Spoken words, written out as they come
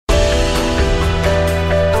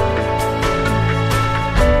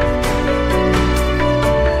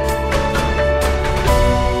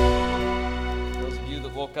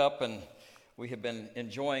up, and we have been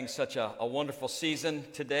enjoying such a wonderful season.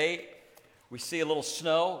 Today, we see a little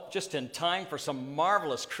snow just in time for some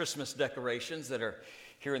marvelous Christmas decorations that are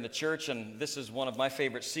here in the church, and this is one of my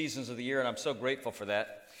favorite seasons of the year, and I'm so grateful for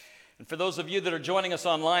that. And for those of you that are joining us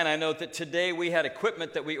online, I know that today we had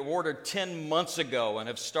equipment that we ordered 10 months ago and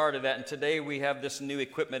have started that, and today we have this new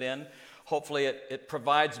equipment in. Hopefully it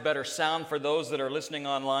provides better sound for those that are listening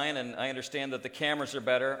online, and I understand that the cameras are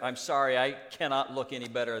better. I'm sorry, I cannot look any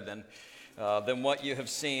better than what you have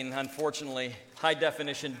seen. Unfortunately, high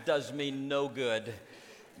definition does me no good,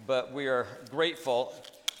 but we are grateful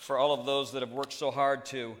for all of those that have worked so hard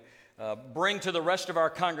to bring to the rest of our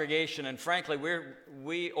congregation. And frankly,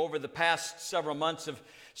 we over the past several months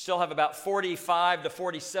still have about 45 to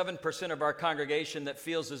 47% of our congregation that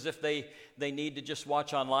feels as if they need to just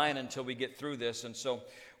watch online until we get through this. And so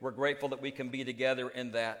we're grateful that we can be together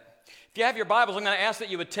in that. If you have your Bibles, I'm going to ask that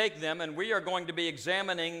you would take them, and we are going to be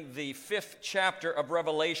examining the 5th chapter of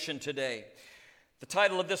Revelation today. The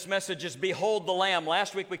title of this message is Behold the Lamb.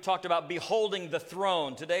 Last week we talked about beholding the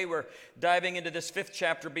throne. Today we're diving into this 5th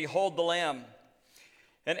chapter, Behold the Lamb.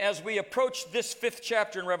 And as we approach this 5th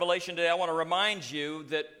chapter in Revelation today, I want to remind you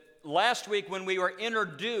that last week when we were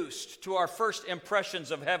introduced to our first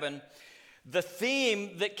impressions of heaven, the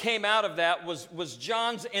theme that came out of that was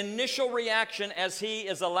John's initial reaction as he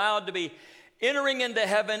is allowed to be entering into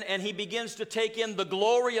heaven, and he begins to take in the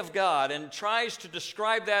glory of God and tries to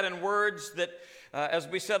describe that in words that, as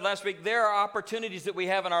we said last week, there are opportunities that we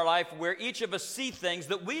have in our life where each of us see things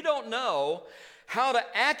that we don't know how to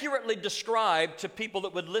accurately describe to people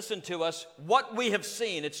that would listen to us what we have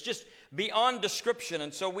seen. It's just beyond description.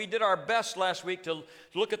 And so we did our best last week to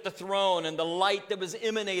look at the throne and the light that was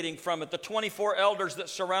emanating from it, the 24 elders that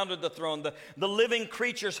surrounded the throne, the living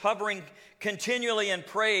creatures hovering continually in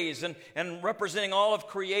praise and representing all of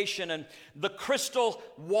creation, and the crystal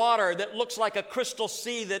water that looks like a crystal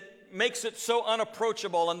sea that makes it so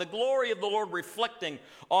unapproachable, and the glory of the Lord reflecting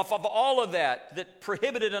off of all of that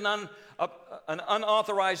prohibited an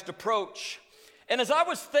unauthorized approach. And as I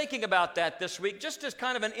was thinking about that this week, just as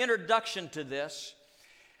kind of an introduction to this,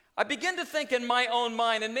 I began to think in my own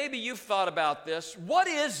mind, and maybe you've thought about this, what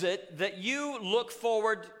is it that you look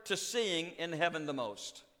forward to seeing in heaven the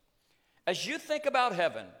most? As you think about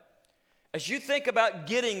heaven, as you think about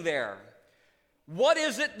getting there, what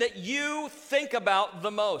is it that you think about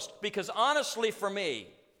the most? Because honestly for me,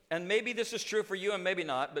 and maybe this is true for you and maybe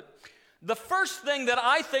not, but the first thing that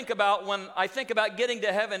I think about when I think about getting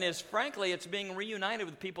to heaven is, frankly, it's being reunited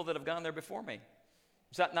with people that have gone there before me.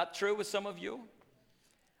 Is that not true with some of you?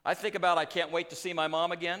 I think about, I can't wait to see my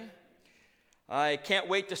mom again. I can't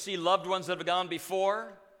wait to see loved ones that have gone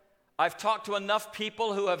before. I've talked to enough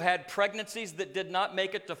people who have had pregnancies that did not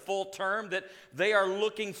make it to full term that they are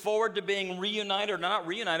looking forward to being reunited, or not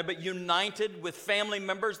reunited, but united with family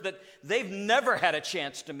members that they've never had a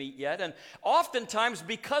chance to meet yet. And oftentimes,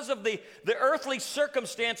 because of the earthly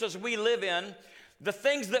circumstances we live in, the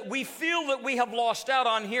things that we feel that we have lost out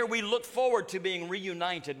on here, we look forward to being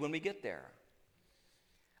reunited when we get there.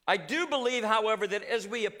 I do believe, however, that as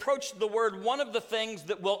we approach the Word, one of the things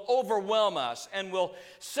that will overwhelm us and will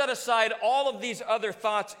set aside all of these other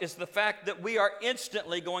thoughts is the fact that we are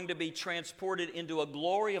instantly going to be transported into a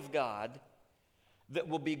glory of God that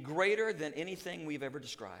will be greater than anything we've ever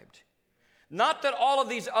described. Not that all of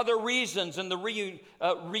these other reasons and the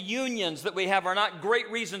reunions that we have are not great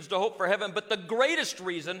reasons to hope for heaven, but the greatest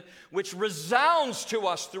reason, which resounds to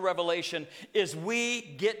us through Revelation, is we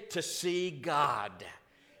get to see God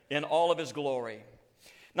in all of His glory.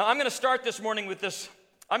 Now, I'm going to start this morning with this.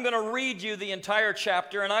 I'm going to read you the entire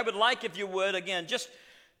chapter, and I would like, if you would, again, just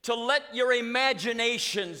to let your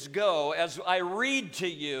imaginations go as I read to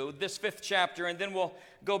you this 5th chapter, and then we'll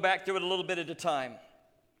go back through it a little bit at a time.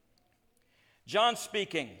 John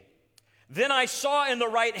speaking. Then I saw in the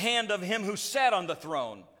right hand of him who sat on the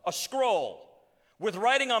throne a scroll with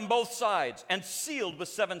writing on both sides and sealed with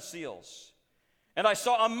 7 seals. And I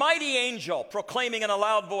saw a mighty angel proclaiming in a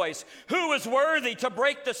loud voice, "Who is worthy to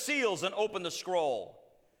break the seals and open the scroll?"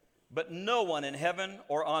 But no one in heaven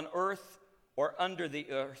or on earth or under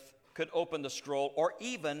the earth could open the scroll or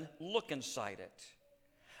even look inside it.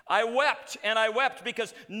 I wept and I wept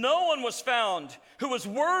because no one was found who was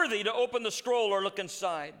worthy to open the scroll or look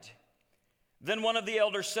inside. Then one of the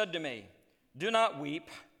elders said to me, "Do not weep.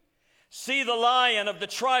 See, the Lion of the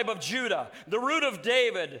tribe of Judah, the Root of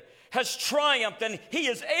David, has triumphed, and he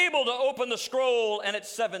is able to open the scroll and its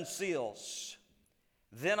 7 seals."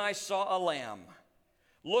 Then I saw a lamb,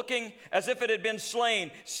 looking as if it had been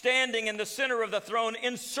slain, standing in the center of the throne,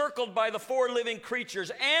 encircled by the 4 living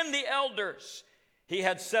creatures and the elders. He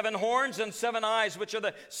had 7 horns and 7 eyes, which are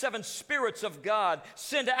the 7 spirits of God,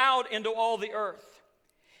 sent out into all the earth.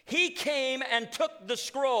 He came and took the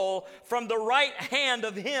scroll from the right hand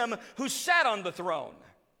of him who sat on the throne.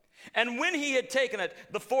 And when he had taken it,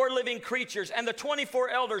 the 4 living creatures and the 24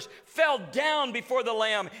 elders fell down before the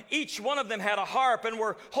Lamb. Each one of them had a harp and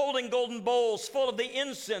were holding golden bowls full of the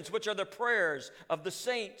incense, which are the prayers of the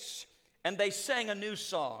saints. And they sang a new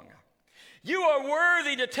song. You are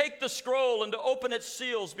worthy to take the scroll and to open its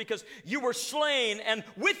seals, because you were slain, and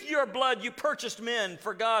with your blood you purchased men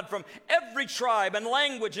for God from every tribe and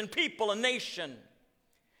language and people and nation.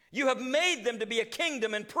 You have made them to be a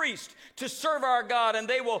kingdom and priests to serve our God, and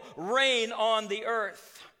they will reign on the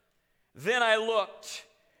earth. Then I looked,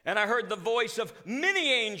 and I heard the voice of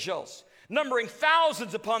many angels, numbering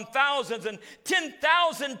thousands upon thousands and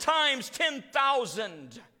 10,000 times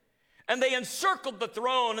 10,000. And they encircled the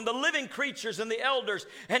throne and the living creatures and the elders,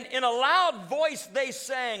 and in a loud voice they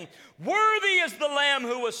sang, Worthy is the Lamb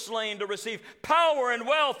who was slain to receive power and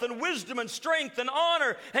wealth and wisdom and strength and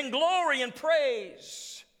honor and glory and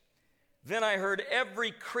praise. Then I heard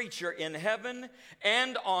every creature in heaven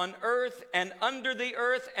and on earth and under the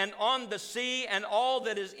earth and on the sea and all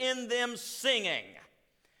that is in them singing,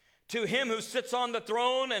 To him who sits on the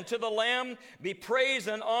throne and to the Lamb be praise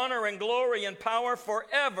and honor and glory and power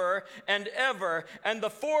forever and ever. And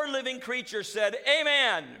the 4 living creatures said,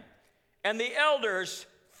 Amen. And the elders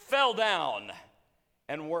fell down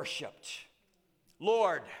and worshiped.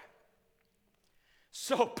 Lord,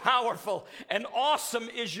 so powerful and awesome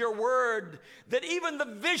is your word that even the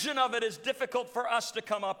vision of it is difficult for us to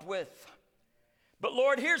come up with. But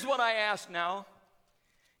Lord, here's what I ask now.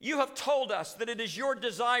 You have told us that it is your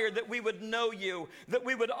desire that we would know you, that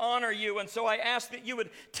we would honor you. And so I ask that you would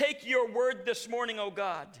take your word this morning, O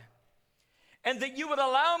God, and that you would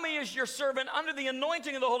allow me as your servant under the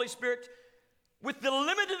anointing of the Holy Spirit, with the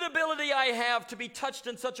limited ability I have, to be touched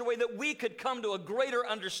in such a way that we could come to a greater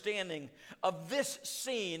understanding of this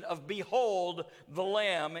scene of behold the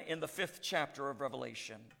Lamb in the 5th chapter of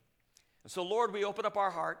Revelation. And so, Lord, we open up our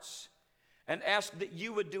hearts and ask that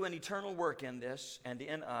you would do an eternal work in this and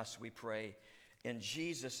in us, we pray. In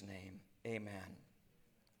Jesus' name, amen.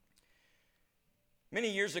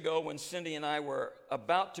 Many years ago, when Cindy and I were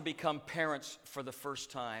about to become parents for the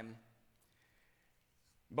first time,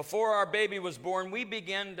 before our baby was born, we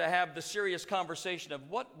began to have the serious conversation of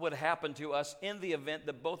what would happen to us in the event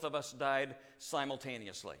that both of us died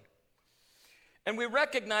simultaneously. And we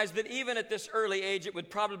recognized that even at this early age, it would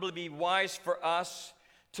probably be wise for us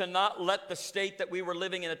to not let the state that we were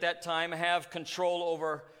living in at that time have control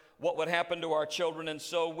over what would happen to our children. And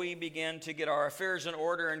so we began to get our affairs in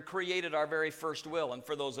order and created our very first will. And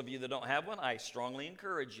for those of you that don't have one, I strongly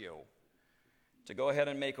encourage you to go ahead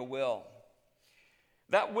and make a will.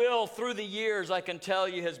 That will, through the years, I can tell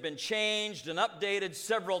you, has been changed and updated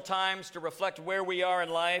several times to reflect where we are in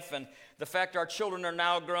life and the fact our children are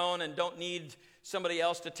now grown and don't need somebody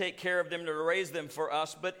else to take care of them, to raise them for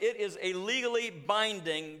us. But it is a legally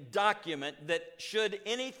binding document that should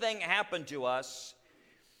anything happen to us,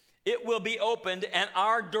 it will be opened and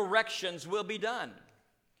our directions will be done.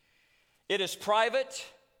 It is private,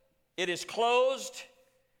 it is closed,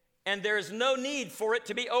 and there is no need for it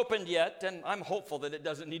to be opened yet, and I'm hopeful that it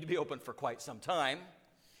doesn't need to be opened for quite some time.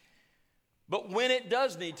 But when it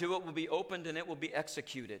does need to, it will be opened and it will be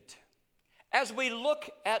executed. As we look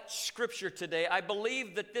at Scripture today, I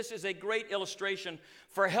believe that this is a great illustration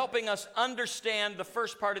for helping us understand the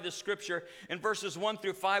first part of the Scripture in verses 1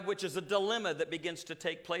 through 5, which is a dilemma that begins to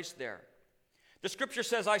take place there. The Scripture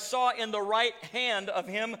says, I saw in the right hand of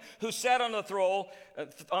him who sat on the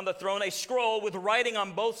throne a scroll with writing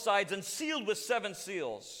on both sides and sealed with 7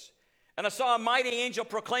 seals. And I saw a mighty angel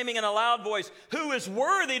proclaiming in a loud voice, Who is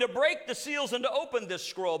worthy to break the seals and to open this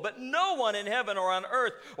scroll? But no one in heaven or on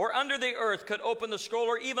earth or under the earth could open the scroll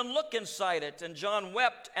or even look inside it. And John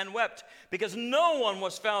wept and wept because no one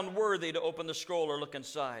was found worthy to open the scroll or look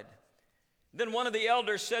inside. Then one of the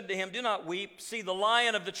elders said to him, Do not weep. See, the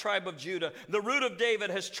Lion of the tribe of Judah, the Root of David,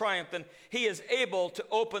 has triumphed, and he is able to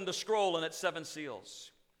open the scroll and its 7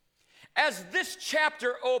 seals. As this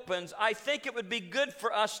chapter opens, I think it would be good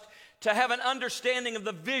for us to have an understanding of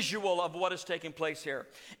the visual of what is taking place here.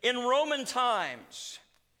 In Roman times,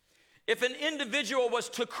 if an individual was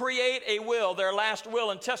to create a will, their last will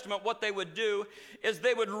and testament, what they would do is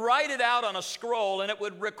they would write it out on a scroll, and it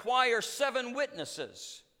would require 7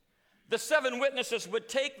 witnesses. The 7 witnesses would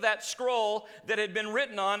take that scroll that had been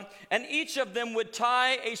written on, and each of them would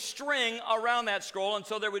tie a string around that scroll, and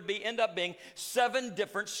so there would end up being 7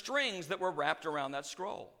 different strings that were wrapped around that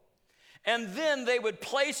scroll. And then they would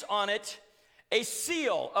place on it a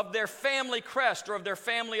seal of their family crest or of their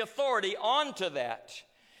family authority onto that.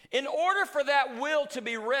 In order for that will to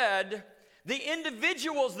be read, the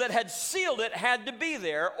individuals that had sealed it had to be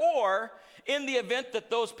there, or in the event that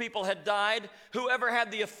those people had died, whoever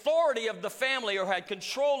had the authority of the family or had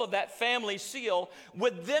control of that family seal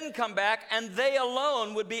would then come back, and they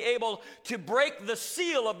alone would be able to break the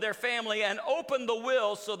seal of their family and open the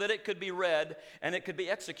will so that it could be read and it could be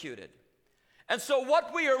executed. And so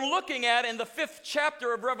what we are looking at in the 5th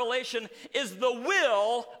chapter of Revelation is the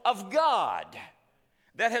will of God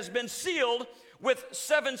that has been sealed with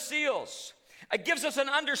 7 seals. It gives us an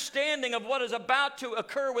understanding of what is about to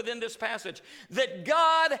occur within this passage, that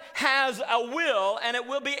God has a will and it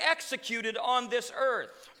will be executed on this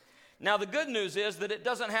earth. Now, the good news is that it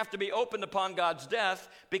doesn't have to be opened upon God's death,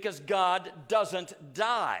 because God doesn't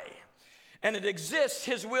die. And it exists,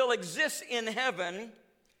 his will exists in heaven,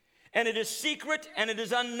 and it is secret, and it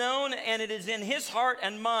is unknown, and it is in his heart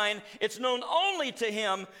and mind. It's known only to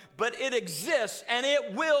him, but it exists, and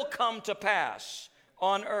it will come to pass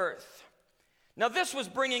on earth. Now, this was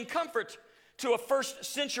bringing comfort to a first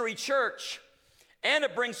century church, and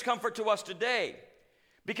it brings comfort to us today,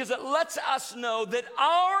 because it lets us know that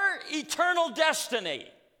our eternal destiny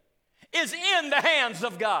is in the hands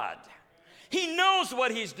of God. He knows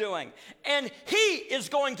what he's doing, and he is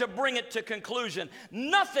going to bring it to conclusion.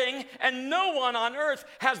 Nothing and no one on earth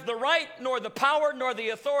has the right, nor the power, nor the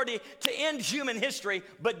authority to end human history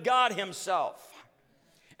but God himself.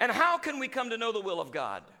 And how can we come to know the will of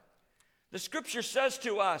God? The scripture says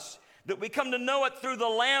to us that we come to know it through the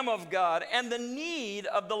Lamb of God, and the need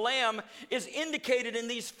of the Lamb is indicated in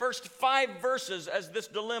these first 5 verses as this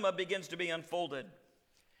dilemma begins to be unfolded.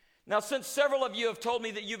 Now, since several of you have told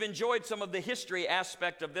me that you've enjoyed some of the history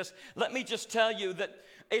aspect of this, let me just tell you that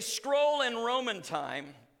a scroll in Roman time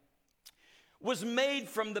was made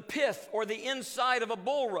from the pith or the inside of a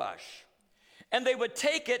bulrush. And they would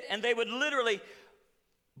take it and they would literally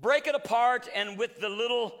break it apart, and with the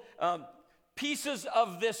little pieces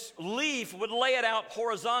of this leaf would lay it out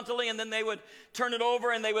horizontally, and then they would turn it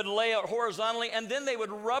over and they would lay it horizontally, and then they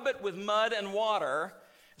would rub it with mud and water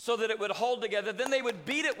so that it would hold together. Then they would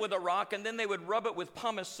beat it with a rock, and then they would rub it with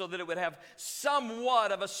pumice so that it would have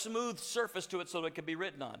somewhat of a smooth surface to it so that it could be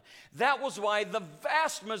written on. That was why the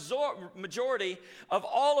vast majority of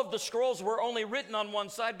all of the scrolls were only written on one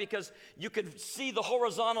side, because you could see the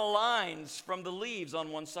horizontal lines from the leaves on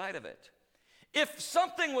one side of it. If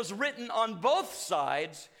something was written on both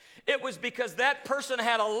sides, it was because that person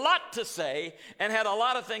had a lot to say and had a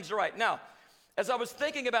lot of things to write. Now, as I was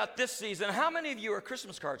thinking about this season, how many of you are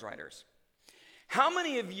Christmas cards writers? How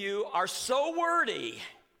many of you are so wordy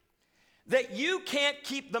that you can't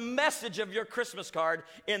keep the message of your Christmas card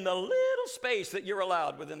in the little space that you're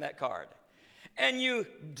allowed within that card? And you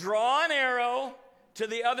draw an arrow to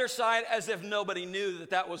the other side as if nobody knew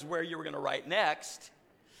that that was where you were going to write next.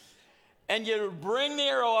 And you bring the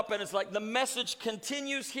arrow up, and it's like the message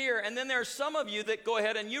continues here. And then there are some of you that go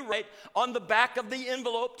ahead and you write on the back of the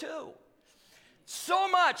envelope too. So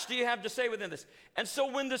much do you have to say within this. And so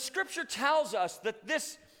when the scripture tells us that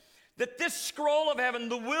this scroll of heaven,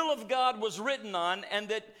 the will of God, was written on, and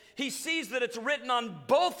that he sees that it's written on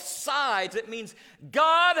both sides, it means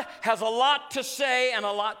God has a lot to say and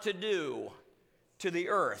a lot to do to the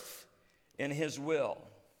earth in his will.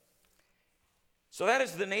 So that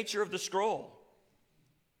is the nature of the scroll.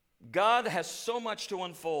 God has so much to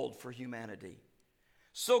unfold for humanity.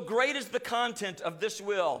 So great is the content of this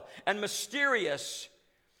will, and mysterious,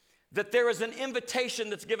 that there is an invitation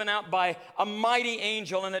that's given out by a mighty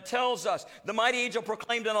angel, and it tells us, the mighty angel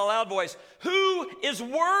proclaimed in a loud voice, "Who is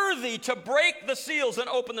worthy to break the seals and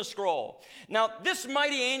open the scroll?" Now, this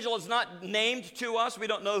mighty angel is not named to us. We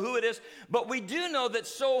don't know who it is, but we do know that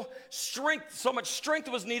so much strength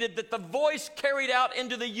was needed that the voice carried out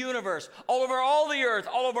into the universe, all over all the earth,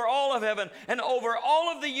 all over all of heaven, and over all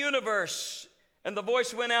of the universe. And the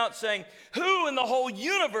voice went out saying, "Who in the whole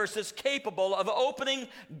universe is capable of opening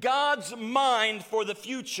God's mind for the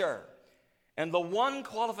future?" And the one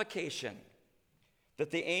qualification that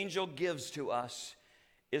the angel gives to us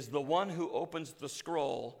is the one who opens the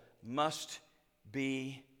scroll must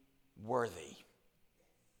be worthy.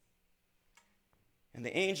 And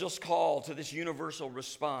the angel's call to this universal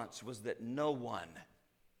response was that no one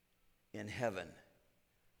in heaven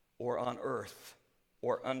or on earth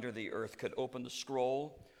or under the earth could open the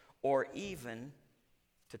scroll, or even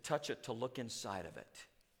to touch it, to look inside of it,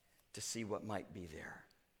 to see what might be there.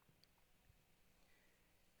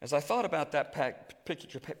 As I thought about that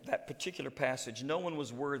particular passage, no one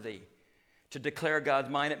was worthy to declare God's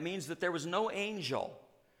mind. It means that there was no angel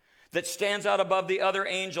that stands out above the other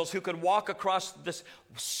angels, who could walk across this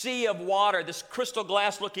sea of water, this crystal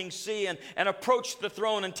glass looking sea, and approach the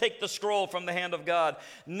throne and take the scroll from the hand of God.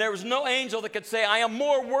 And there was no angel that could say, I am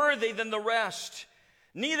more worthy than the rest.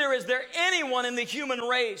 Neither is there anyone in the human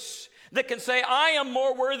race that can say, I am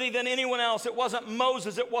more worthy than anyone else. It wasn't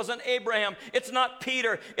Moses, it wasn't Abraham, it's not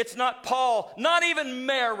Peter, it's not Paul, not even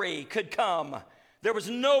Mary could come. There was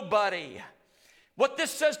nobody. What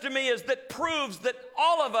this says to me is that proves that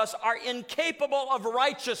all of us are incapable of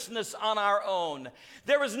righteousness on our own.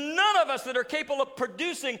 There is none of us that are capable of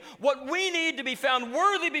producing what we need to be found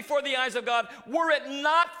worthy before the eyes of God, were it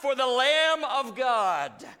not for the Lamb of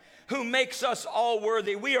God who makes us all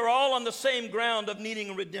worthy. We are all on the same ground of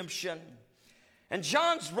needing redemption. And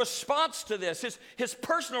John's response to this, his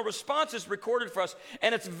personal response is recorded for us.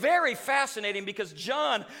 And it's very fascinating because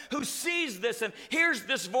John, who sees this and hears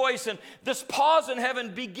this voice and this pause in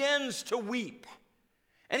heaven, begins to weep.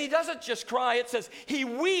 And he doesn't just cry, it says he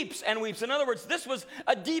weeps and weeps. In other words, this was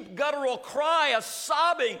a deep guttural cry, a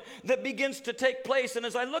sobbing that begins to take place. And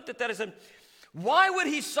as I looked at that, I said, why would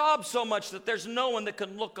he sob so much that there's no one that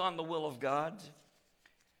can look on the will of God?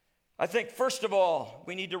 I think, first of all,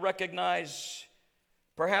 we need to recognize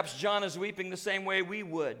perhaps John is weeping the same way we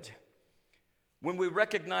would when we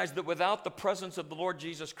recognize that without the presence of the Lord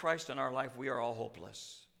Jesus Christ in our life, we are all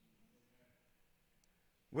hopeless.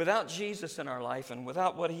 Without Jesus in our life and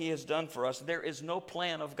without what he has done for us, there is no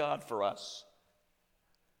plan of God for us.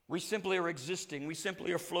 We simply are existing. We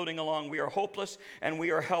simply are floating along. We are hopeless and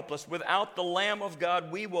we are helpless. Without the Lamb of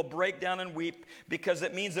God, we will break down and weep, because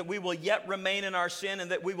it means that we will yet remain in our sin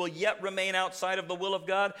and that we will yet remain outside of the will of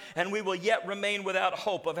God, and we will yet remain without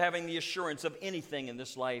hope of having the assurance of anything in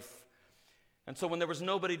this life. And so when there was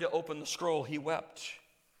nobody to open the scroll, he wept.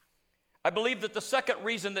 I believe that the second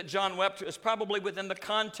reason that John wept is probably within the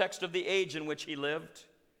context of the age in which he lived.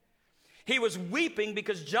 He was weeping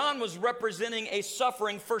because John was representing a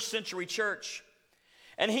suffering first century church.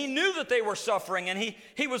 And he knew that they were suffering, and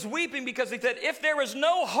he was weeping because he said, if there is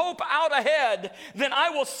no hope out ahead, then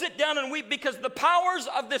I will sit down and weep, because the powers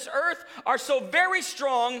of this earth are so very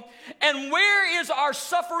strong, and where is our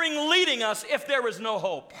suffering leading us if there is no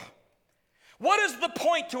hope? What is the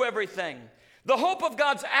point to everything? The hope of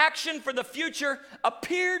God's action for the future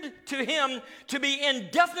appeared to him to be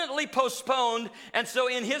indefinitely postponed, and so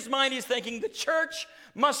in his mind he's thinking the church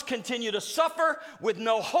must continue to suffer with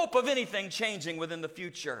no hope of anything changing within the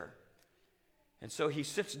future. And so he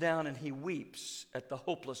sits down and he weeps at the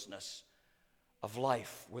hopelessness of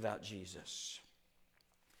life without Jesus.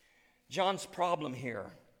 John's problem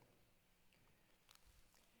here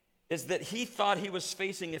is that he thought he was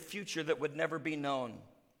facing a future that would never be known.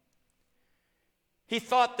 He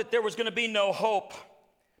thought that there was going to be no hope.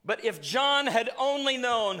 But if John had only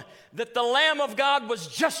known that the Lamb of God was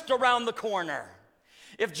just around the corner,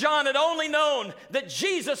 if John had only known that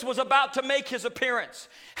Jesus was about to make his appearance.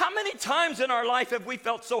 How many times in our life have we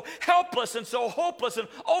felt so helpless and so hopeless and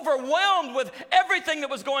overwhelmed with everything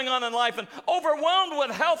that was going on in life and overwhelmed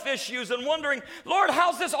with health issues and wondering, Lord,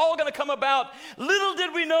 how's this all going to come about? Little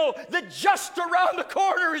did we know that just around the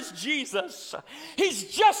corner is Jesus. He's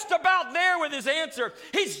just about there with his answer.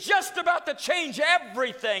 He's just about to change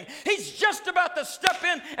everything. He's just about to step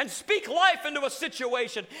in and speak life into a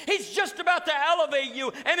situation. He's just about to elevate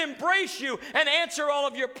you and embrace you and answer all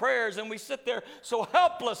of your prayers. And we sit there so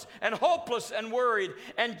helpless and hopeless and worried.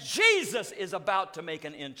 And Jesus is about to make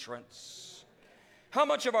an entrance. How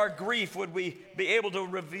much of our grief would we be able to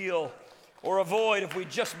reveal or avoid if we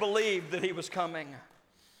just believed that he was coming?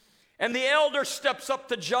 And the elder steps up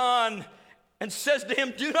to John and says to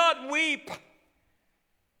him, do not weep,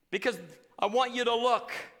 because I want you to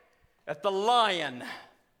look at the Lion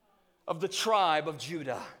of the tribe of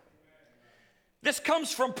Judah. This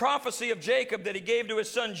comes from prophecy of Jacob that he gave to his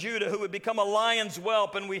son Judah, who would become a lion's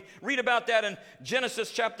whelp. And we read about that in Genesis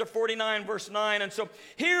chapter 49, verse 9. And so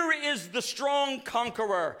here is the strong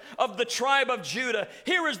conqueror of the tribe of Judah.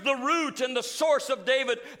 Here is the root and the source of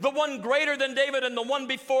David, the one greater than David and the one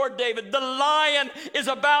before David. The Lion is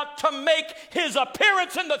about to make his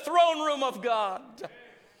appearance in the throne room of God.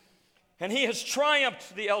 And he has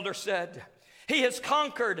triumphed, the elder said. He has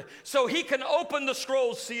conquered, so he can open the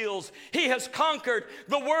scroll seals. He has conquered.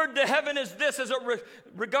 The word to heaven is this as it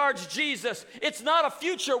regards Jesus. It's not a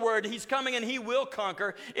future word. He's coming and he will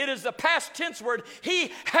conquer. It is a past tense word.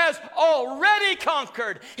 He has already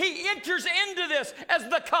conquered. He enters into this as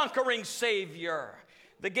the conquering Savior.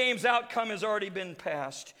 The game's outcome has already been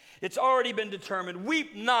passed. It's already been determined.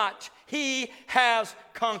 Weep not. He has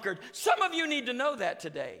conquered. Some of you need to know that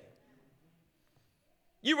today.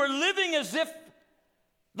 You are living as if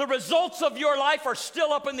The results of your life are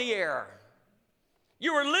still up in the air.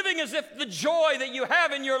 You are living as if the joy that you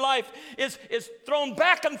have in your life is thrown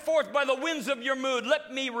back and forth by the winds of your mood.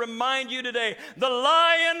 Let me remind you today, the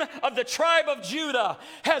Lion of the tribe of Judah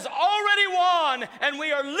has already won, and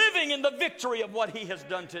we are living in the victory of what he has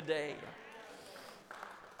done today.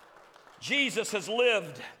 Jesus has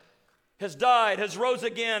lived, has died, has rose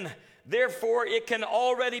again. Therefore, it can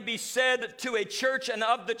already be said to a church and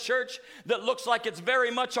of the church that looks like it's very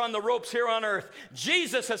much on the ropes here on earth.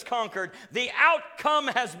 Jesus has conquered. The outcome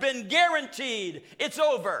has been guaranteed. It's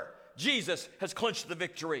over. Jesus has clinched the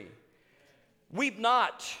victory. Weep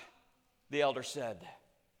not, the elder said,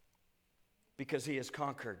 because he has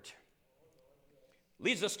conquered.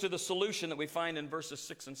 Leads us to the solution that we find in verses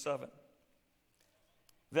 6 and 7.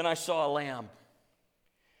 Then I saw a lamb,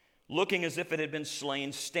 looking as if it had been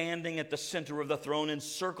slain, standing at the center of the throne,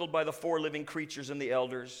 encircled by the 4 living creatures and the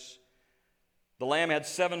elders. The Lamb had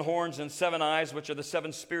 7 horns and 7 eyes, which are the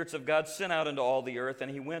 7 spirits of God sent out into all the earth. And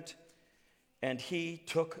he went, and he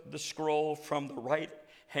took the scroll from the right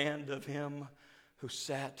hand of him who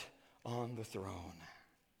sat on the throne.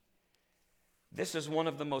 This is one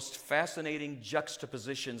of the most fascinating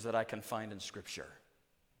juxtapositions that I can find in Scripture.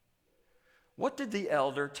 What did the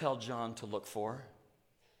elder tell John to look for?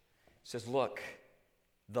 He says, look,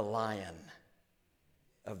 the Lion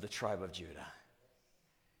of the tribe of Judah.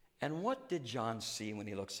 And what did John see when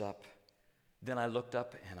he looks up? Then I looked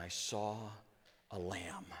up and I saw a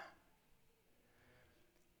lamb.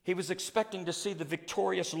 He was expecting to see the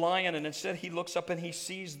victorious lion, and instead he looks up and he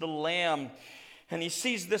sees the lamb. And he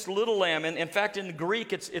sees this little lamb. And in fact, in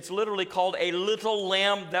Greek, it's literally called a little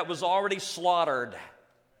lamb that was already slaughtered.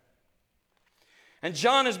 And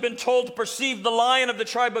John has been told to perceive the Lion of the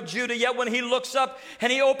tribe of Judah, yet when he looks up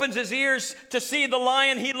and he opens his ears to see the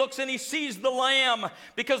lion, he looks and he sees the lamb,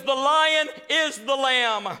 because the lion is the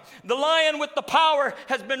lamb. The lion with the power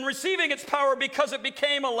has been receiving its power because it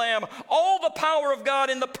became a lamb. All the power of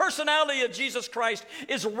God in the personality of Jesus Christ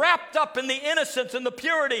is wrapped up in the innocence and the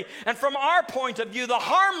purity, and from our point of view, the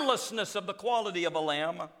harmlessness of the quality of a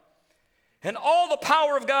lamb. And all the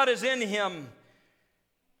power of God is in him.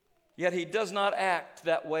 Yet he does not act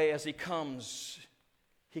that way as he comes.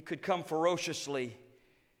 He could come ferociously,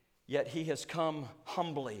 yet he has come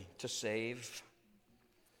humbly to save.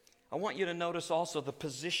 I want you to notice also the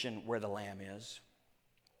position where the Lamb is.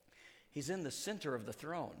 He's in the center of the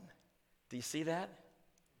throne. Do you see that?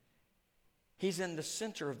 He's in the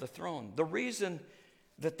center of the throne. The reason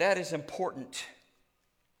that is important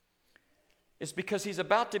is because he's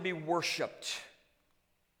about to be worshiped.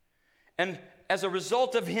 And as a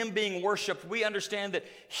result of him being worshiped, we understand that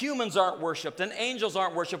humans aren't worshiped and angels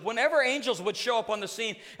aren't worshiped. Whenever angels would show up on the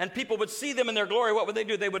scene and people would see them in their glory, what would they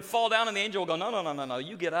do? They would fall down and the angel would go, no,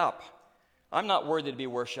 you get up. I'm not worthy to be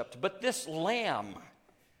worshiped. But this lamb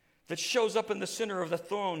that shows up in the center of the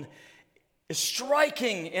throne is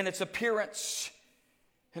striking in its appearance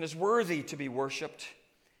and is worthy to be worshiped.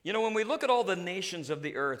 You know, when we look at all the nations of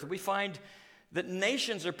the earth, we find that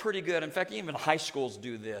nations are pretty good. In fact, even high schools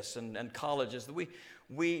do this and colleges.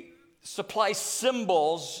 We supply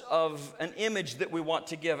symbols of an image that we want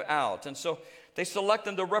to give out. And so they select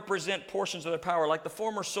them to represent portions of their power, like the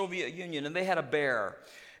former Soviet Union, and they had a bear.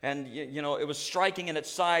 And, you know, it was striking in its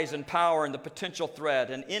size and power and the potential threat.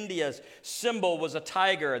 And India's symbol was a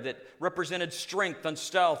tiger that represented strength and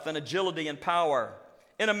stealth and agility and power.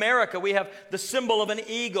 In America, we have the symbol of an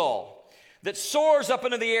eagle that soars up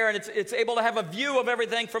into the air, and it's able to have a view of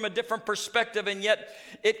everything from a different perspective, and yet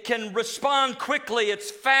it can respond quickly. It's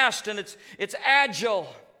fast and it's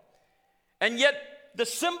agile. And yet the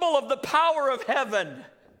symbol of the power of heaven,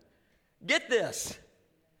 get this,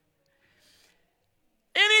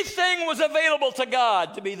 anything was available to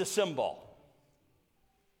God to be the symbol.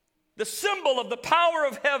 The symbol of the power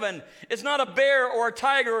of heaven is not a bear or a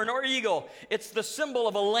tiger or an eagle. It's the symbol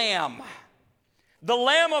of a lamb. The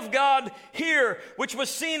Lamb of God here, which was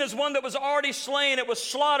seen as one that was already slain, it was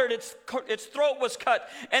slaughtered, its throat was cut.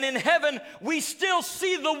 And in heaven, we still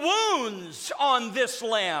see the wounds on this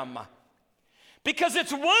lamb, because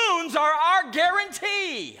its wounds are our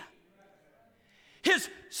guarantee. His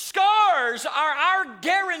scars are our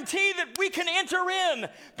guarantee that we can enter in,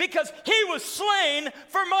 because he was slain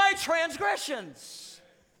for my transgressions.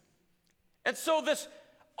 And so this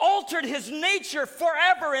altered his nature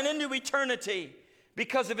forever and into eternity,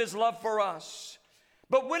 because of his love for us.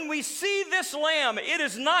 But when we see this lamb, it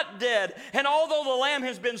is not dead. And although the lamb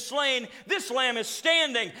has been slain, this lamb is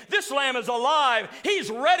standing. This lamb is alive. He's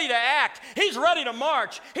ready to act. He's ready to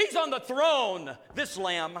march. He's on the throne, this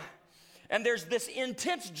lamb. And there's this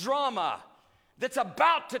intense drama that's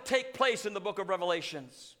about to take place in the book of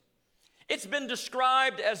Revelations. It's been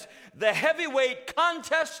described as the heavyweight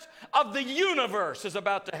contest of the universe is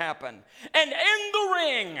about to happen. And in the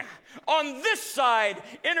ring, on this side,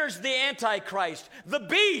 enters the Antichrist, the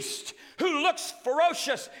beast who looks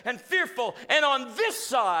ferocious and fearful. And on this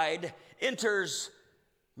side enters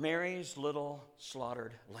Mary's little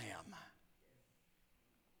slaughtered lamb.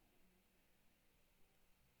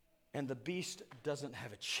 And the beast doesn't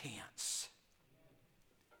have a chance.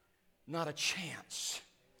 Not a chance.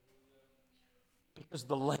 Because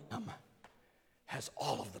the Lamb has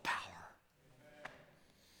all of the power.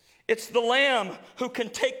 It's the Lamb who can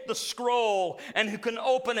take the scroll and who can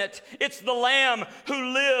open it. It's the Lamb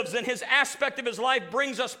who lives, and his aspect of his life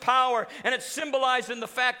brings us power. And it's symbolized in the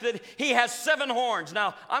fact that he has 7 horns.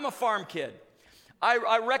 Now, I'm a farm kid.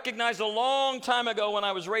 I recognized a long time ago when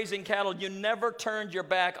I was raising cattle, you never turned your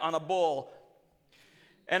back on a bull.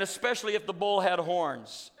 And especially if the bull had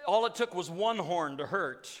horns. All it took was one horn to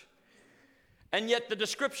hurt. And yet the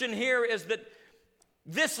description here is that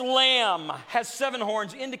this lamb has 7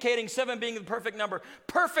 horns, indicating 7 being the perfect number.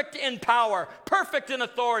 Perfect in power, perfect in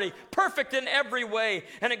authority, perfect in every way.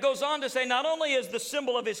 And it goes on to say not only is the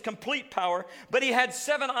symbol of his complete power, but he had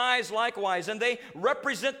 7 eyes likewise. And they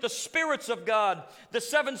represent the spirits of God, the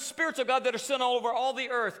 7 spirits of God that are sent all over all the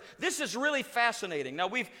earth. This is really fascinating. Now,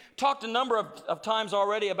 we've talked a number of times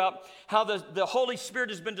already about how the Holy Spirit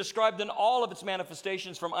has been described in all of its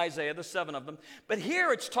manifestations from Isaiah, the 7 of them. But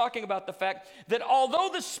here it's talking about the fact that although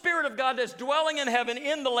the Spirit of God is dwelling in heaven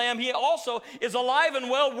in the Lamb, he also is alive and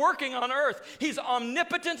well working on earth. He's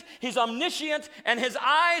omnipotent, he's omniscient, and his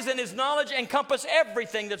eyes and his knowledge encompass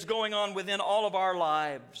everything that's going on within all of our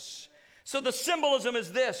lives. So the symbolism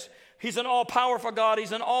is this. He's an all-powerful God,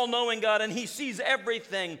 he's an all-knowing God, and he sees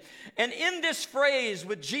everything. And in this phrase,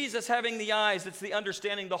 with Jesus having the eyes, it's the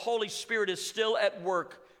understanding the Holy Spirit is still at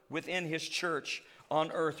work within his church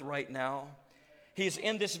on earth right now. He's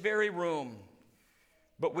in this very room.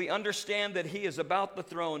 But we understand that he is about the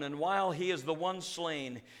throne, and while he is the one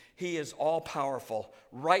slain, he is all-powerful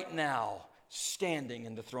right now, standing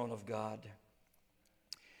in the throne of God.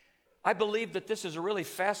 I believe that this is a really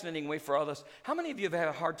fascinating way for all of us. How many of you have had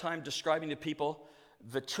a hard time describing to people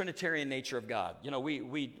the Trinitarian nature of God? You know,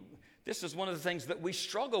 this is one of the things that we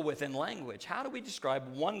struggle with in language. How do we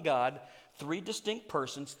describe one God, 3 distinct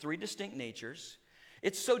persons, 3 distinct natures?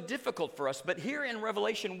 It's so difficult for us, but here in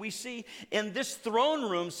Revelation we see in this throne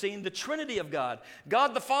room scene the Trinity of God.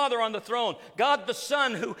 God the Father on the throne, God the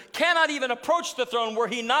Son who cannot even approach the throne were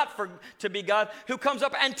he not to be God, who comes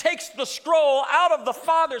up and takes the scroll out of the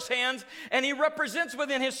Father's hands, and he represents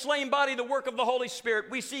within his slain body the work of the Holy Spirit.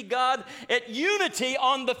 We see God at unity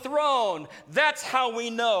on the throne. That's how we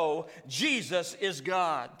know Jesus is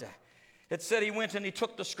God. It said he went and he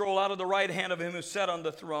took the scroll out of the right hand of him who sat on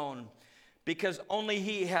the throne, because only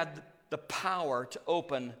he had the power to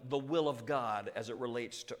open the will of God as it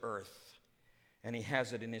relates to earth. And he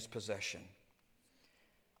has it in his possession.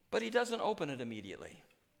 But he doesn't open it immediately.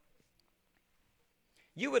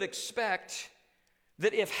 You would expect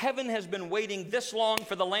that if heaven has been waiting this long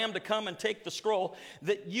for the Lamb to come and take the scroll,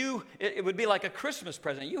 that it would be like a Christmas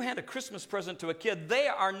present. You hand a Christmas present to a kid, they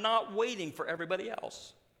are not waiting for everybody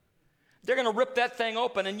else. They're going to rip that thing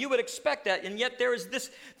open, and you would expect that. And yet there is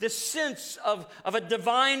this sense of a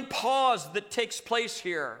divine pause that takes place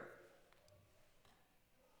here.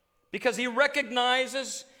 Because he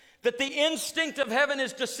recognizes that the instinct of heaven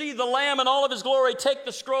is to see the Lamb in all of his glory take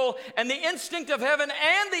the scroll, and the instinct of heaven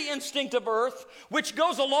and the instinct of earth, which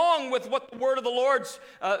goes along with what the word of the Lord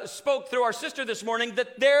spoke through our sister this morning,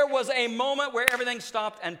 that there was a moment where everything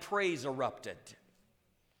stopped and praise erupted.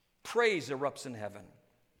 Praise erupts in heaven.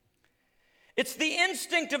 It's the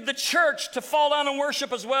instinct of the church to fall down and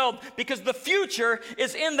worship as well, because the future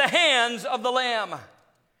is in the hands of the Lamb.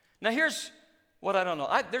 Now here's what I don't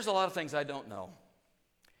know. There's a lot of things I don't know.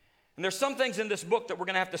 And there's some things in this book that we're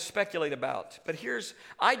going to have to speculate about. But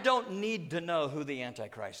I don't need to know who the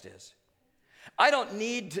Antichrist is. I don't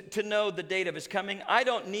need to know the date of his coming. I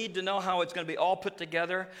don't need to know how it's going to be all put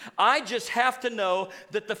together. I just have to know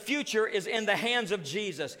that the future is in the hands of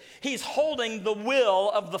Jesus. He's holding the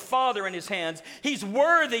will of the Father in his hands. He's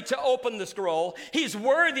worthy to open the scroll. He's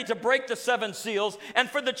worthy to break the 7 seals. And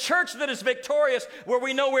for the church that is victorious, where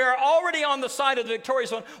we know we are already on the side of the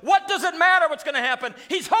victorious one, what does it matter what's going to happen?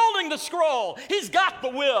 He's holding the scroll. He's got the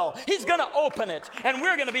will. He's going to open it. And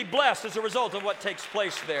we're going to be blessed as a result of what takes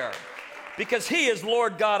place there. Because he is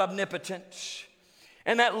Lord God omnipotent.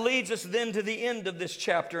 And that leads us then to the end of this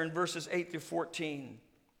chapter in verses 8 through 14.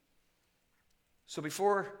 So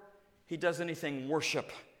before he does anything,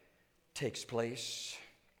 worship takes place.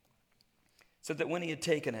 said that when he had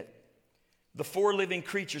taken it, the 4 living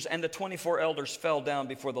creatures and the 24 elders fell down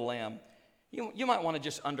before the Lamb. You might want to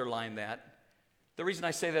just underline that. The reason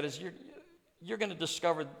I say that is you're going to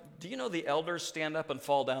discover, do you know the elders stand up and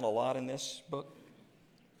fall down a lot in this book?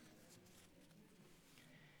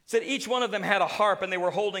 It said each one of them had a harp, and they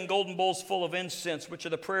were holding golden bowls full of incense, which are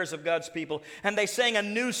the prayers of God's people. And they sang a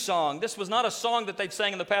new song. This was not a song that they'd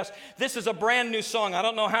sang in the past. This is a brand new song. I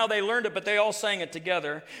don't know how they learned it, but they all sang it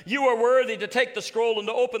together. You are worthy to take the scroll and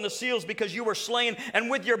to open the seals, because you were slain, and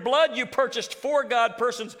with your blood you purchased for God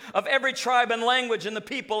persons of every tribe and language and the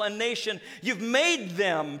people and nation. You've made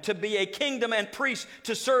them to be a kingdom and priests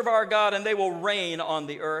to serve our God, and they will reign on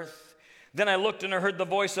the earth. Then I looked and I heard the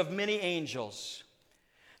voice of many angels,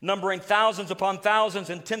 numbering thousands upon thousands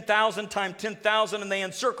and 10,000 times 10,000, and they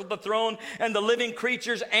encircled the throne and the living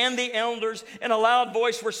creatures and the elders. In a loud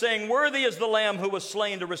voice were saying, worthy is the Lamb who was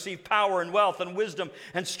slain to receive power and wealth and wisdom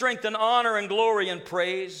and strength and honor and glory and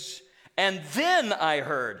praise. And then I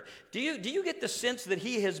heard, do you get the sense that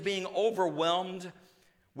he is being overwhelmed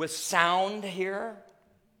with sound here?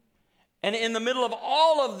 And in the middle of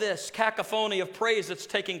all of this cacophony of praise that's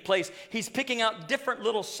taking place, he's picking out different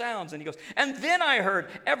little sounds. And he goes, and then I heard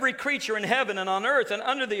every creature in heaven and on earth and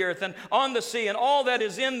under the earth and on the sea and all that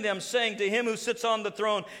is in them saying, to him who sits on the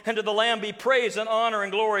throne and to the Lamb be praise and honor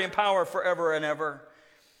and glory and power forever and ever.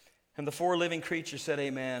 And the 4 living creatures said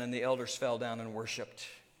amen, and the elders fell down and worshiped.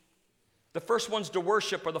 The first ones to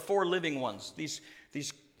worship are the 4 living ones, these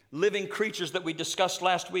living creatures that we discussed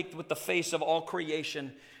last week with the face of all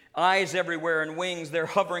creation. Eyes everywhere and wings, they're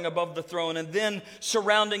hovering above the throne. And then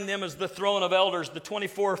surrounding them is the throne of elders, the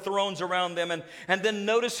 24 thrones around them. And then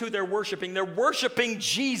notice who they're worshiping. They're worshiping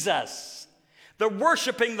Jesus. They're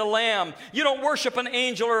worshiping the Lamb. You don't worship an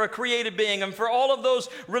angel or a created being. And for all of those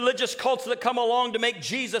religious cults that come along to make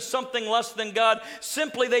Jesus something less than God,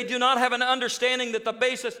 simply they do not have an understanding that the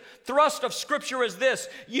basis thrust of Scripture is this: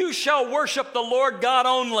 you shall worship the Lord God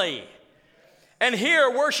only. And here,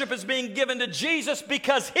 worship is being given to Jesus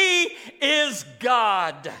because he is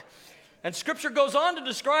God. And Scripture goes on to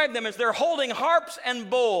describe them as they're holding harps and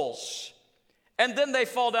bowls. And then they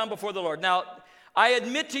fall down before the Lord. Now, I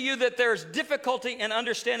admit to you that there's difficulty in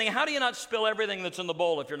understanding, how do you not spill everything that's in the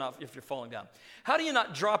bowl if you're falling down? How do you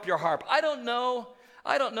not drop your harp? I don't know.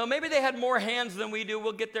 Maybe they had more hands than we do.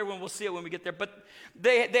 We'll get there we'll see it when we get there. But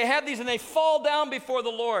they have these and they fall down before the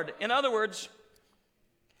Lord. In other words,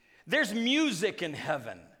 there's music in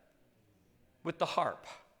heaven with the harp.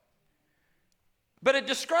 But it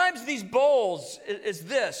describes these bowls as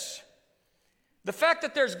this: the fact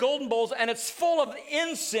that there's golden bowls and it's full of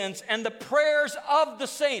incense and the prayers of the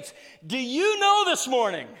saints. Do you know this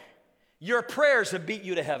morning your prayers have beat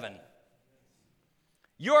you to heaven?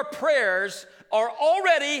 Your prayers are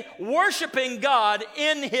already worshiping God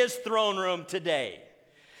in his throne room today.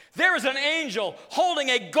 There is an angel holding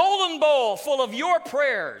a golden bowl full of your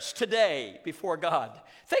prayers today before God.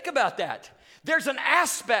 Think about that. There's an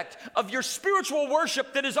aspect of your spiritual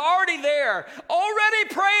worship that is already there, already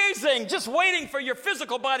praising, just waiting for your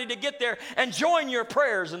physical body to get there and join your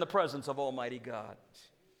prayers in the presence of Almighty God.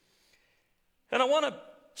 And I want to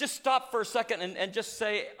just stop for a second and just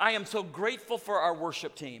say, I am so grateful for our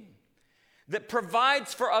worship team that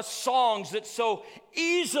provides for us songs that so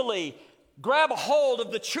easily grab a hold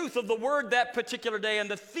of the truth of the word that particular day and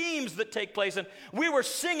the themes that take place. And we were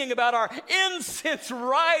singing about our incense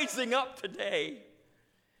rising up today.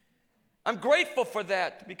 I'm grateful for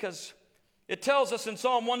that because it tells us in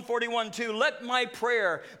Psalm 141:2, let my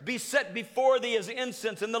prayer be set before thee as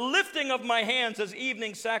incense and the lifting of my hands as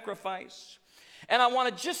evening sacrifice. And I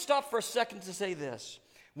want to just stop for a second to say this.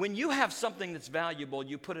 When you have something that's valuable,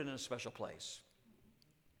 you put it in a special place.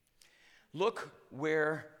 Look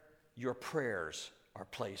where your prayers are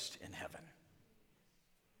placed in heaven.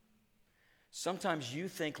 Sometimes you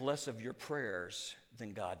think less of your prayers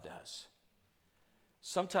than God does.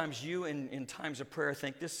 Sometimes you, in times of prayer,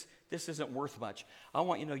 think this isn't worth much. I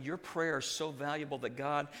want you to know your prayer is so valuable that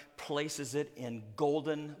God places it in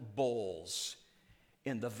golden bowls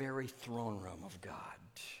in the very throne room of God.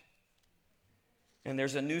 And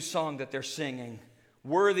there's a new song that they're singing.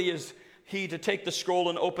 Worthy is he to take the scroll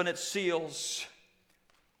and open its seals.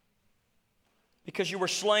 Because you were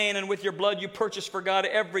slain, and with your blood you purchased for God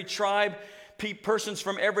every tribe, persons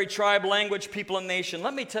from every tribe, language, people, and nation.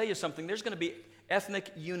 Let me tell you something. There's going to be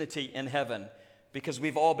ethnic unity in heaven because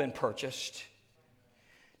we've all been purchased.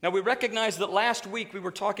 Now, we recognize that last week we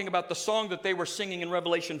were talking about the song that they were singing in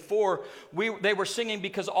Revelation 4. They were singing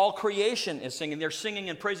because all creation is singing. They're singing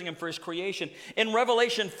and praising him for his creation. In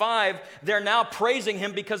Revelation 5, they're now praising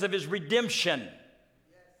him because of his redemption.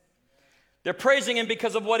 They're praising him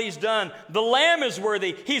because of what he's done. The Lamb is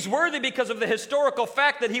worthy. He's worthy because of the historical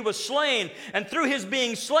fact that he was slain. And through his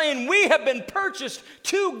being slain, we have been purchased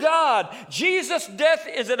to God. Jesus' death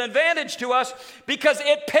is an advantage to us because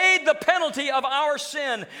it paid the penalty of our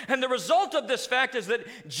sin. And the result of this fact is that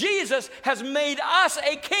Jesus has made us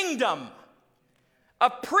a kingdom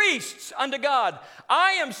of priests unto God.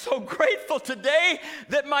 I am so grateful today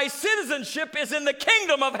that my citizenship is in the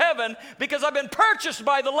kingdom of heaven because I've been purchased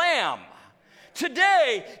by the Lamb.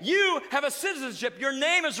 Today, you have a citizenship. Your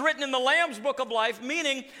name is written in the Lamb's book of life,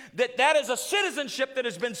 meaning that that is a citizenship that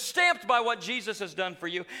has been stamped by what Jesus has done for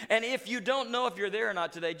you. And if you don't know if you're there or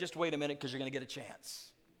not today, just wait a minute because you're going to get a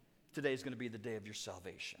chance. Today is going to be the day of your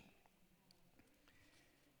salvation.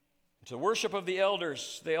 To worship of the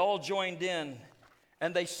elders, they all joined in,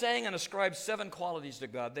 and they sang and ascribed 7 qualities to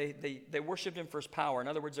God. They worshiped him for his power. In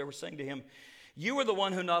other words, they were saying to him, you are the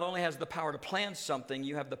one who not only has the power to plan something,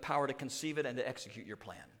 you have the power to conceive it and to execute your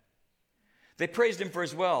plan. They praised him for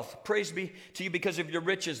his wealth. Praise be to you because of your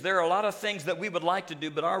riches. There are a lot of things that we would like to do,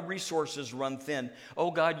 but our resources run thin.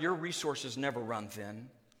 Oh God, your resources never run thin.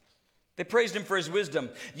 They praised him for his wisdom.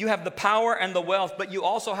 You have the power and the wealth, but you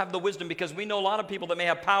also have the wisdom, because we know a lot of people that may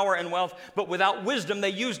have power and wealth, but without wisdom they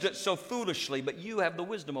used it so foolishly. But you have the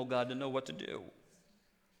wisdom, oh God, to know what to do.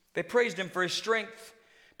 They praised him for his strength,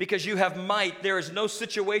 because you have might. There is no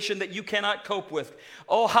situation that you cannot cope with.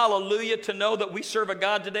 Oh, hallelujah, to know that we serve a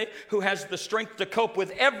God today who has the strength to cope with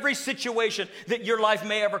every situation that your life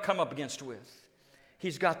may ever come up against with.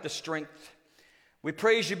 He's got the strength. We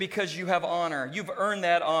praise you because you have honor. You've earned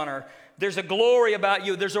that honor. There's a glory about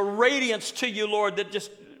you. There's a radiance to you, Lord, that just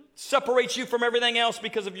separates you from everything else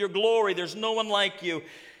because of your glory. There's no one like you.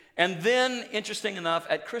 And then, interesting enough,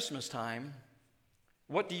 at Christmas time,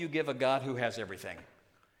 what do you give a God who has everything?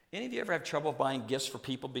 Any of you ever have trouble buying gifts for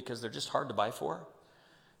people because they're just hard to buy for?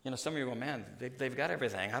 You know, some of you go, man, they've got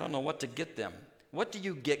everything. I don't know what to get them. What do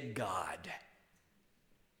you get God?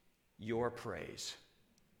 Your praise.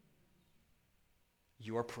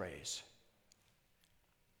 Your praise.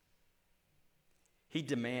 He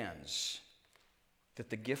demands that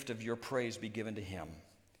the gift of your praise be given to him.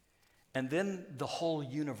 And then the whole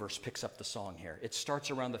universe picks up the song here. It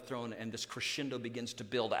starts around the throne, and this crescendo begins to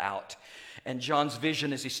build out. And John's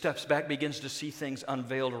vision, as he steps back, begins to see things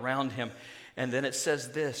unveiled around him. And then it says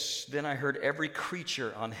this, then I heard every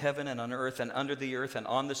creature on heaven and on earth and under the earth and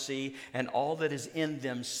on the sea and all that is in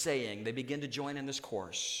them saying, they begin to join in this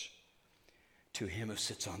chorus, to him who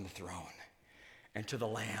sits on the throne and to the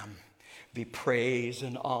Lamb be praise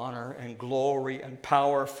and honor and glory and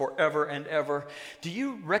power forever and ever. Do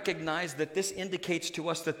you recognize that this indicates to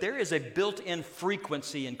us that there is a built-in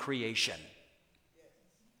frequency in creation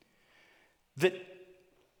that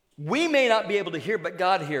we may not be able to hear, but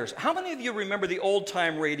God hears? How many of you remember the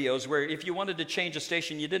old-time radios where if you wanted to change a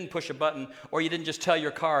station, you didn't push a button, or you didn't just tell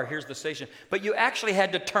your car, here's the station, but you actually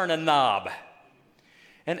had to turn a knob?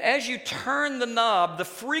 And as you turn the knob, the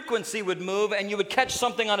frequency would move and you would catch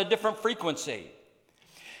something on a different frequency.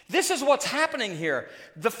 This is what's happening here.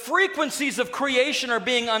 The frequencies of creation are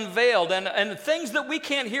being unveiled, and things that we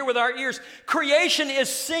can't hear with our ears. Creation is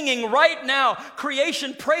singing right now.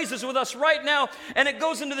 Creation praises with us right now. And it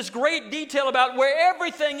goes into this great detail about where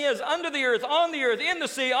everything is, under the earth, on the earth, in the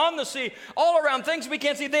sea, on the sea, all around, things we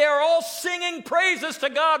can't see. They are all singing praises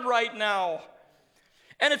to God right now.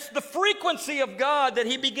 And it's the frequency of God that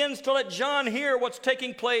he begins to let John hear what's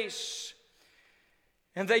taking place.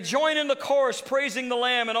 And they join in the chorus, praising the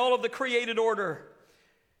Lamb and all of the created order.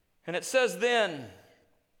 And it says then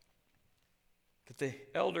that the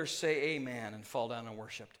elders say amen and fall down and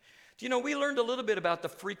worship. Do you know, we learned a little bit about the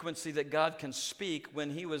frequency that God can speak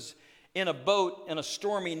when he was in a boat in a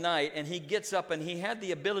stormy night, and he gets up and he had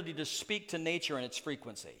the ability to speak to nature in its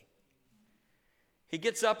frequency. He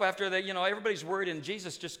gets up after that, everybody's worried, and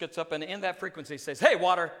Jesus just gets up and in that frequency says, hey,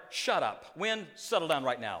 water, shut up. Wind, settle down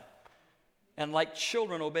right now. And like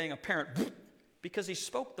children obeying a parent, because he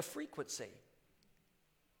spoke the frequency.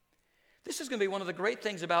 This is going to be one of the great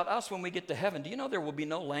things about us when we get to heaven. Do you know there will be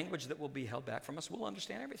no language that will be held back from us? We'll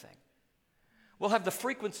understand everything. We'll have the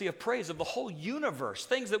frequency of praise of the whole universe,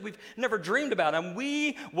 things that we've never dreamed about, and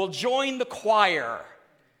we will join the choir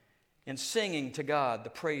in singing to God the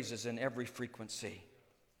praises in every frequency.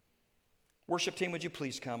 Worship team, would you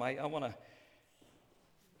please come? I want to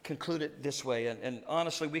conclude it this way. And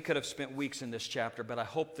honestly, we could have spent weeks in this chapter, but I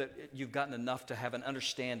hope that you've gotten enough to have an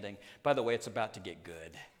understanding. By the way, it's about to get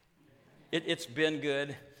good. It's been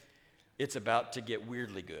good. It's about to get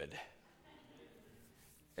weirdly good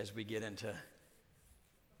as we get into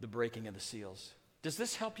the breaking of the seals. Does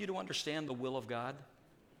this help you to understand the will of God?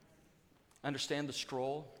 Understand the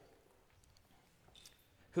scroll?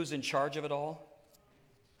 who's in charge of it all?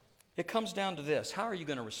 It comes down to this. How are you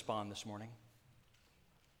going to respond this morning?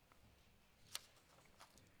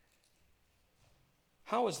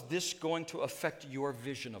 How is this going to affect your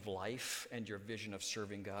vision of life and your vision of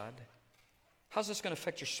serving God? How's this going to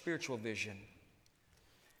affect your spiritual vision?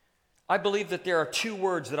 I believe that there are two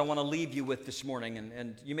words that I want to leave you with this morning,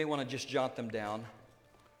 and you may want to just jot them down.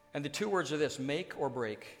 And the two words are this: make or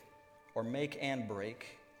break, or make and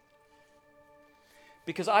break.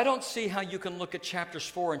 Because I don't see how you can look at chapters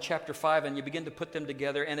 4 and chapter 5 and you begin to put them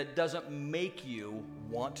together and it doesn't make you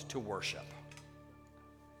want to worship.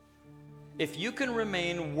 If you can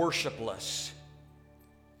remain worshipless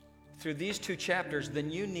through these two chapters, then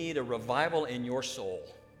you need a revival in your soul.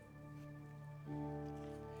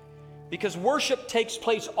 Because worship takes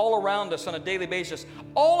place all around us on a daily basis.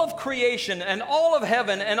 All of creation and all of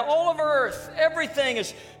heaven and all of earth, everything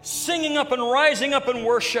is singing up and rising up in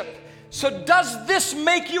worship. So does this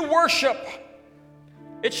make you worship?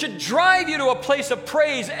 It should drive you to a place of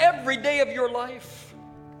praise every day of your life.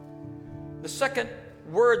 The second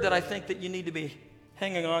word that I think that you need to be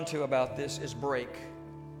hanging on to about this is break.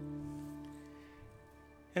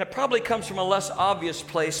 And it probably comes from a less obvious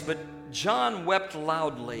place, but John wept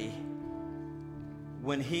loudly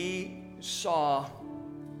when he saw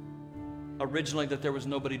originally that there was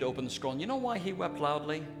nobody to open the scroll. And you know why he wept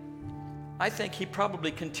loudly? I think he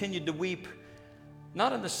probably continued to weep,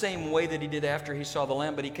 not in the same way that he did after he saw the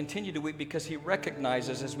Lamb, but he continued to weep because he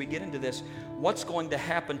recognizes, as we get into this, what's going to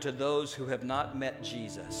happen to those who have not met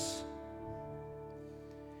Jesus.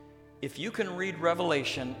 If you can read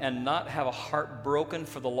Revelation and not have a heart broken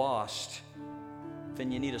for the lost,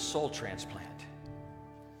 then you need a soul transplant.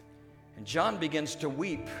 And John begins to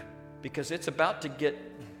weep because it's about to get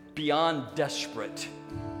beyond desperate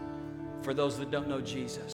for those that don't know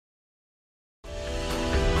Jesus.